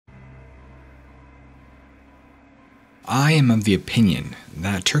I am of the opinion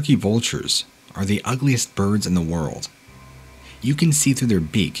that turkey vultures are the ugliest birds in the world. You can see through their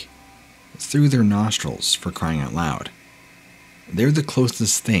beak, through their nostrils, for crying out loud. They're the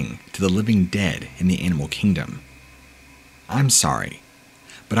closest thing to the living dead in the animal kingdom. I'm sorry,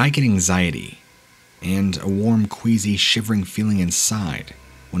 but I get anxiety and a warm, queasy, shivering feeling inside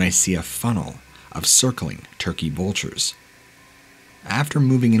when I see a funnel of circling turkey vultures. After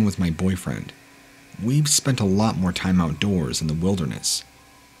moving in with my boyfriend, we've spent a lot more time outdoors in the wilderness.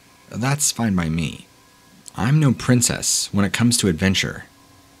 That's fine by me. I'm no princess when it comes to adventure,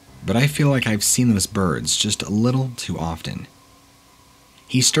 but I feel like I've seen those birds just a little too often.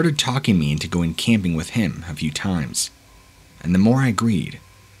 He started talking me into going camping with him a few times, and the more I agreed,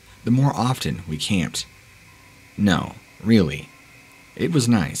 the more often we camped. No, really, it was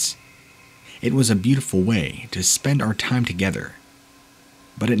nice. It was a beautiful way to spend our time together,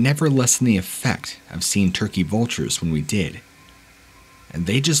 but it never lessened the effect of seeing turkey vultures when we did. And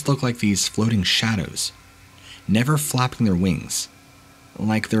they just look like these floating shadows, never flapping their wings,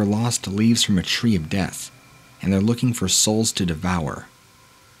 like they're lost leaves from a tree of death, and they're looking for souls to devour.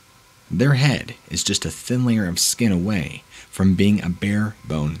 Their head is just a thin layer of skin away from being a bare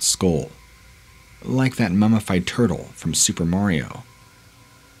bone skull, like that mummified turtle from Super Mario.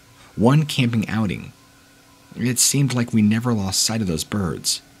 One camping outing, it seemed like we never lost sight of those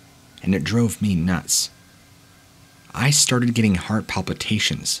birds, and it drove me nuts. I started getting heart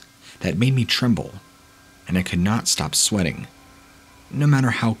palpitations that made me tremble, and I could not stop sweating, no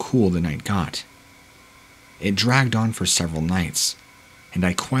matter how cool the night got. It dragged on for several nights, and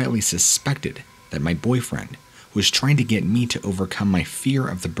I quietly suspected that my boyfriend was trying to get me to overcome my fear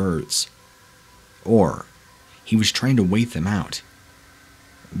of the birds, or he was trying to wait them out.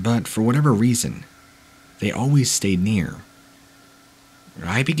 But for whatever reason, they always stayed near.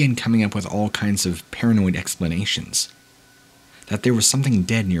 I began coming up with all kinds of paranoid explanations, that there was something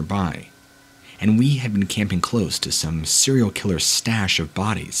dead nearby, and we had been camping close to some serial killer's stash of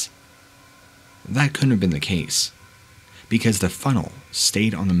bodies. That couldn't have been the case, because the funnel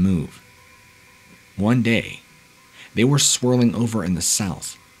stayed on the move. One day, they were swirling over in the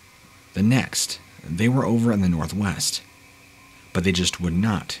south. The next, they were over in the northwest, but they just would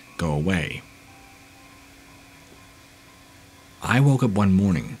not go away. I woke up one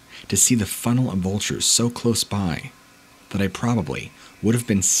morning to see the funnel of vultures so close by that I probably would have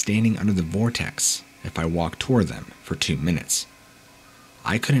been standing under the vortex if I walked toward them for 2 minutes.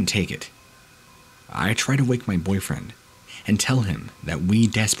 I couldn't take it. I tried to wake my boyfriend and tell him that we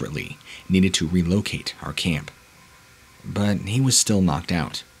desperately needed to relocate our camp, but he was still knocked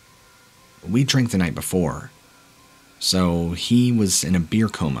out. We drank the night before, so he was in a beer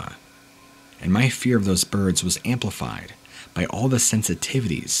coma, and my fear of those birds was amplified by all the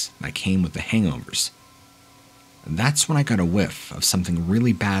sensitivities that came with the hangovers. That's when I got a whiff of something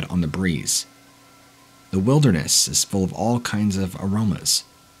really bad on the breeze. The wilderness is full of all kinds of aromas,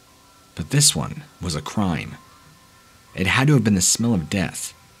 but this one was a crime. It had to have been the smell of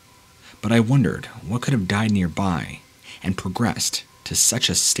death, but I wondered what could have died nearby and progressed to such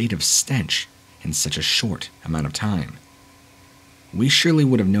a state of stench in such a short amount of time. We surely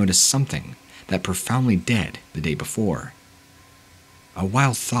would have noticed something that profoundly dead the day before. A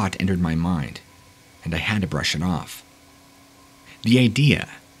wild thought entered my mind, and I had to brush it off. The idea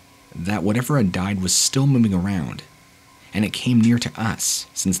that whatever had died was still moving around, and it came near to us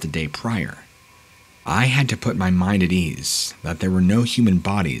since the day prior. I had to put my mind at ease that there were no human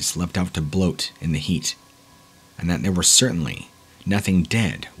bodies left out to bloat in the heat, and that there were certainly nothing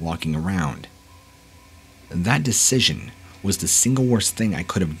dead walking around. That decision was the single worst thing I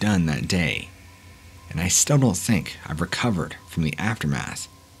could have done that day, and I still don't think I've recovered from the aftermath.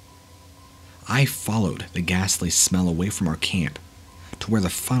 I followed the ghastly smell away from our camp to where the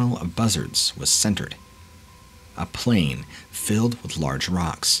funnel of buzzards was centered, a plain filled with large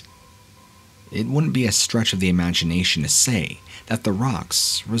rocks. It wouldn't be a stretch of the imagination to say that the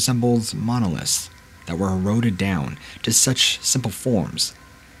rocks resembled monoliths that were eroded down to such simple forms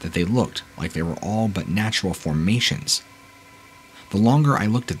that they looked like they were all but natural formations. The longer I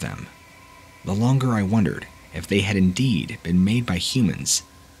looked at them, the longer I wondered if they had indeed been made by humans.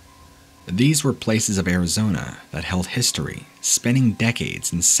 These were places of Arizona that held history, spanning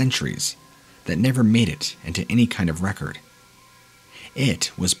decades and centuries, that never made it into any kind of record.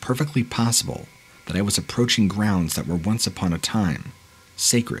 It was perfectly possible that I was approaching grounds that were once upon a time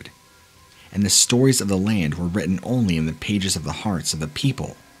sacred, and the stories of the land were written only in the pages of the hearts of the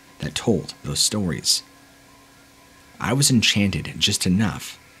people that told those stories. I was enchanted just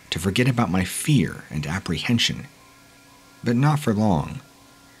enough to forget about my fear and apprehension, but not for long.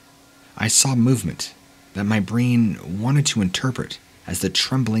 I saw movement that my brain wanted to interpret as the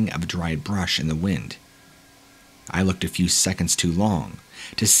trembling of a dried brush in the wind. I looked a few seconds too long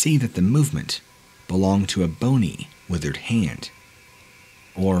to see that the movement belonged to a bony, withered hand.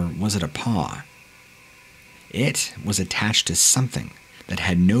 Or was it a paw? It was attached to something that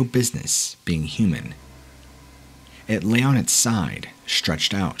had no business being human. It lay on its side,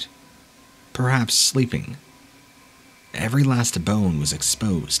 stretched out, perhaps sleeping. Every last bone was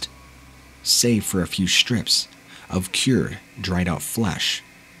exposed, save for a few strips of cured, dried-out flesh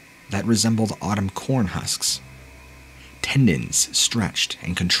that resembled autumn corn husks. Tendons stretched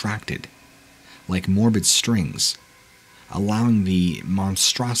and contracted like morbid strings, allowing the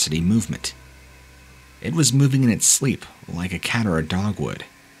monstrosity movement. It was moving in its sleep like a cat or a dog would.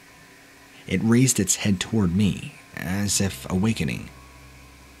 It raised its head toward me, as if awakening.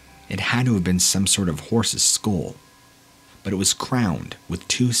 It had to have been some sort of horse's skull, but it was crowned with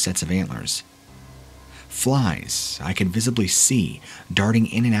 2 sets of antlers. Flies I could visibly see darting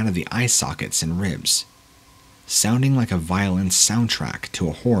in and out of the eye sockets and ribs, sounding like a violin soundtrack to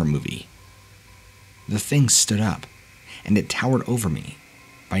a horror movie. The thing stood up, and it towered over me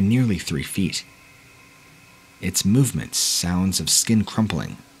by nearly 3 feet. Its movements sounds of skin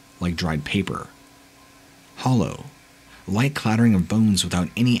crumpling like dried paper. Hollow, light clattering of bones without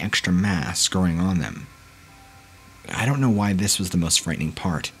any extra mass growing on them. I don't know why this was the most frightening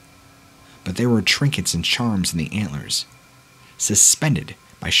part, but there were trinkets and charms in the antlers, suspended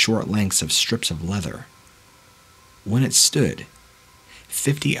by short lengths of strips of leather. When it stood,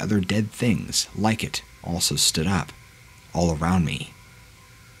 50 other dead things like it also stood up, all around me.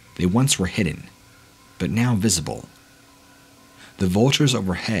 They once were hidden, but now visible. The vultures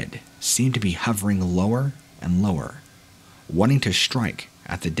overhead seemed to be hovering lower and lower, wanting to strike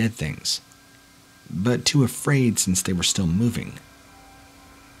at the dead things, but too afraid since they were still moving.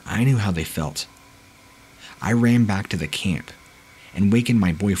 I knew how they felt. I ran back to the camp and wakened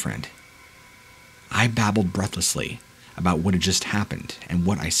my boyfriend. I babbled breathlessly about what had just happened and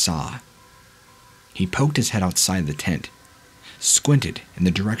what I saw. He poked his head outside the tent, squinted in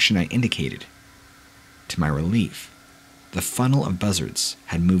the direction I indicated. To my relief, the funnel of buzzards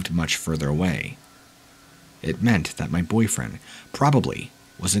had moved much further away. It meant that my boyfriend probably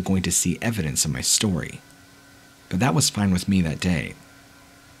wasn't going to see evidence of my story, but that was fine with me that day.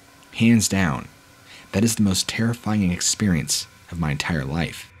 Hands down, that is the most terrifying experience of my entire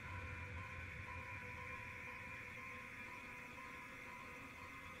life.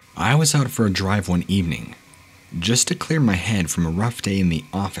 I was out for a drive one evening, just to clear my head from a rough day in the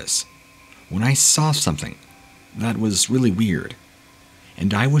office, when I saw something that was really weird,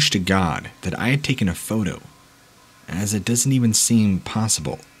 and I wish to God that I had taken a photo, as it doesn't even seem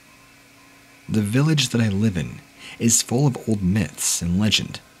possible. The village that I live in is full of old myths and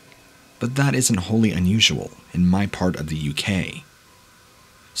legend, but that isn't wholly unusual in my part of the UK.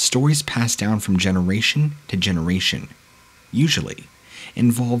 Stories passed down from generation to generation usually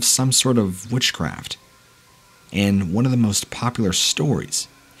involve some sort of witchcraft, and one of the most popular stories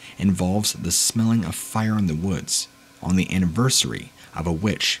involves the smelling of fire in the woods on the anniversary of a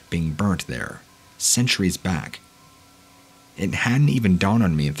witch being burnt there centuries back. It hadn't even dawned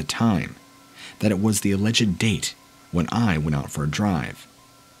on me at the time that it was the alleged date when I went out for a drive.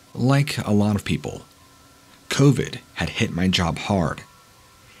 Like a lot of people, COVID had hit my job hard,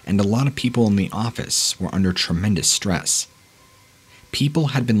 and a lot of people in the office were under tremendous stress. People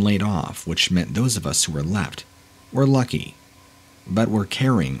had been laid off, which meant those of us who were left were lucky, but were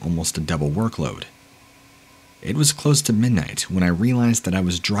carrying almost a double workload. It was close to midnight when I realized that I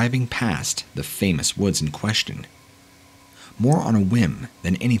was driving past the famous woods in question, more on a whim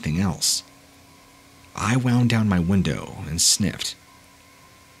than anything else. I wound down my window and sniffed.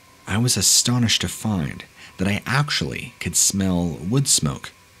 I was astonished to find that I actually could smell wood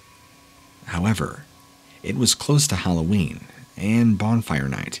smoke. However, it was close to Halloween and bonfire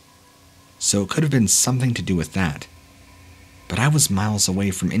night, so it could have been something to do with that. But I was miles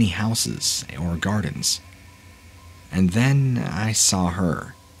away from any houses or gardens. And then I saw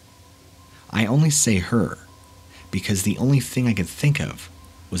her. I only say her because the only thing I could think of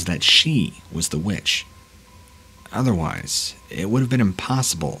was that she was the witch. Otherwise, it would have been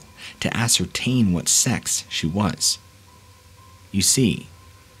impossible to ascertain what sex she was. You see,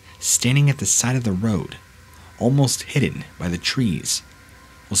 standing at the side of the road, almost hidden by the trees,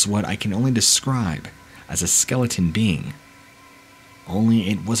 was what I can only describe as a skeleton being. Only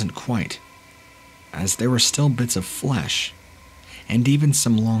it wasn't quite, as there were still bits of flesh, and even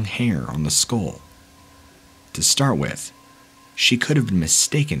some long hair on the skull. To start with, she could have been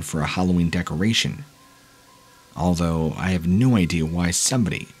mistaken for a Halloween decoration, although I have no idea why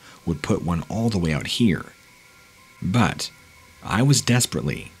somebody would put one all the way out here. But I was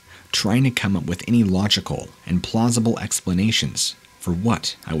desperately trying to come up with any logical and plausible explanations for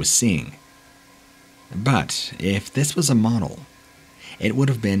what I was seeing. But if this was a model, it would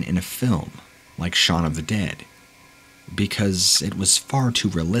have been in a film like Shaun of the Dead, because it was far too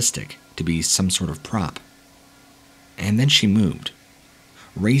realistic to be some sort of prop. And then she moved,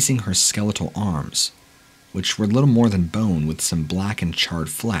 raising her skeletal arms, which were little more than bone with some black and charred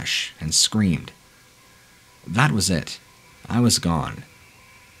flesh, and screamed. That was it. I was gone.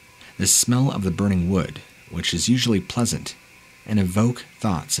 The smell of the burning wood, which is usually pleasant and evoke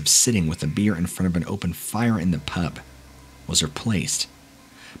thoughts of sitting with a beer in front of an open fire in the pub, was replaced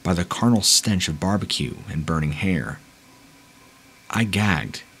by the carnal stench of barbecue and burning hair. I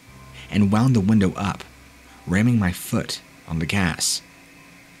gagged and wound the window up, ramming my foot on the gas.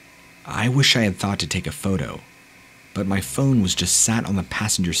 I wish I had thought to take a photo, but my phone was just sat on the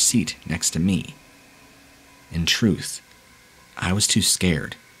passenger seat next to me. In truth, I was too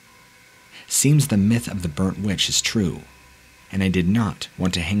scared. Seems the myth of the burnt witch is true, and I did not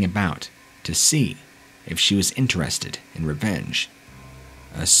want to hang about to see if she was interested in revenge,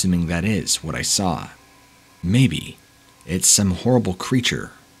 assuming that is what I saw. Maybe it's some horrible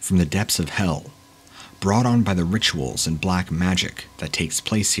creature from the depths of hell, brought on by the rituals and black magic that takes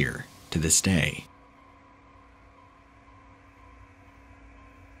place here to this day.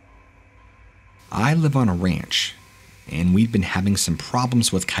 I live on a ranch, and we'd been having some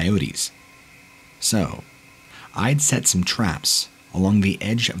problems with coyotes. So, I'd set some traps along the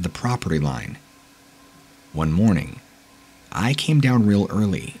edge of the property line. One morning, I came down real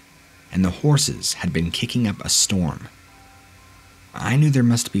early, and the horses had been kicking up a storm. I knew there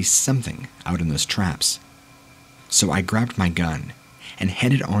must be something out in those traps, so I grabbed my gun and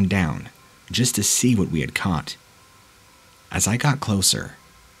headed on down just to see what we had caught. As I got closer,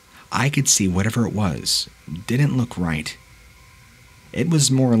 I could see whatever it was didn't look right. It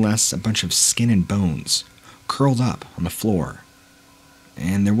was more or less a bunch of skin and bones curled up on the floor,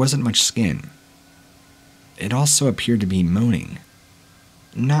 and there wasn't much skin. It also appeared to be moaning,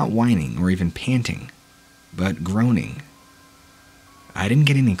 not whining or even panting, but groaning. I didn't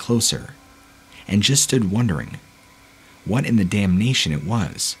get any closer, and just stood wondering what in the damnation it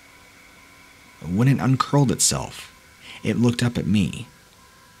was. When it uncurled itself, it looked up at me,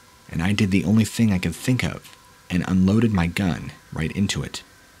 and I did the only thing I could think of and unloaded my gun right into it.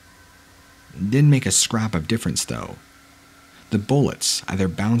 Didn't make a scrap of difference, though. The bullets either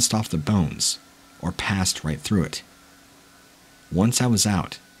bounced off the bones or passed right through it. Once I was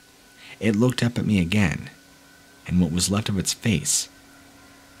out, it looked up at me again, and what was left of its face,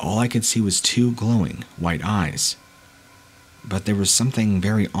 all I could see was two glowing white eyes. But there was something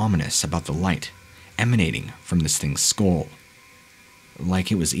very ominous about the light emanating from this thing's skull.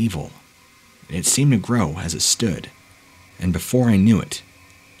 Like it was evil. It seemed to grow as it stood, and before I knew it,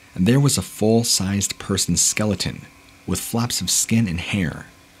 there was a full-sized person's skeleton with flaps of skin and hair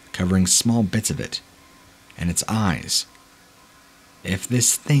covering small bits of it, and its eyes. If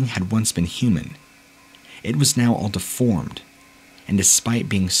this thing had once been human, it was now all deformed, and despite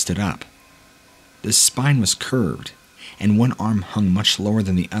being stood up, the spine was curved, and one arm hung much lower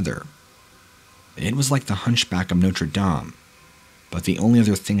than the other. It was like the hunchback of Notre Dame, but the only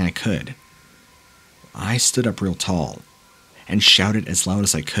other thing I could. I stood up real tall, and shouted as loud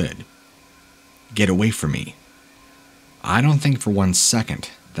as I could, "Get away from me." I don't think for 1 second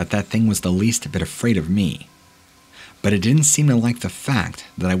that thing was the least bit afraid of me, but it didn't seem to like the fact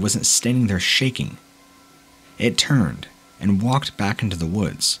that I wasn't standing there shaking. It turned and walked back into the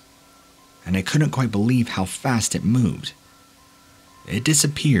woods, and I couldn't quite believe how fast it moved. It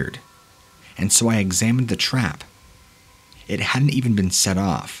disappeared, and so I examined the trap. It hadn't even been set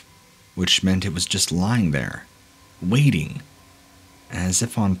off, which meant it was just lying there, waiting, as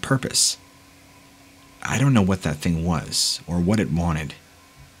if on purpose. I don't know what that thing was, or what it wanted,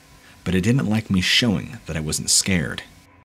 but it didn't like me showing that I wasn't scared.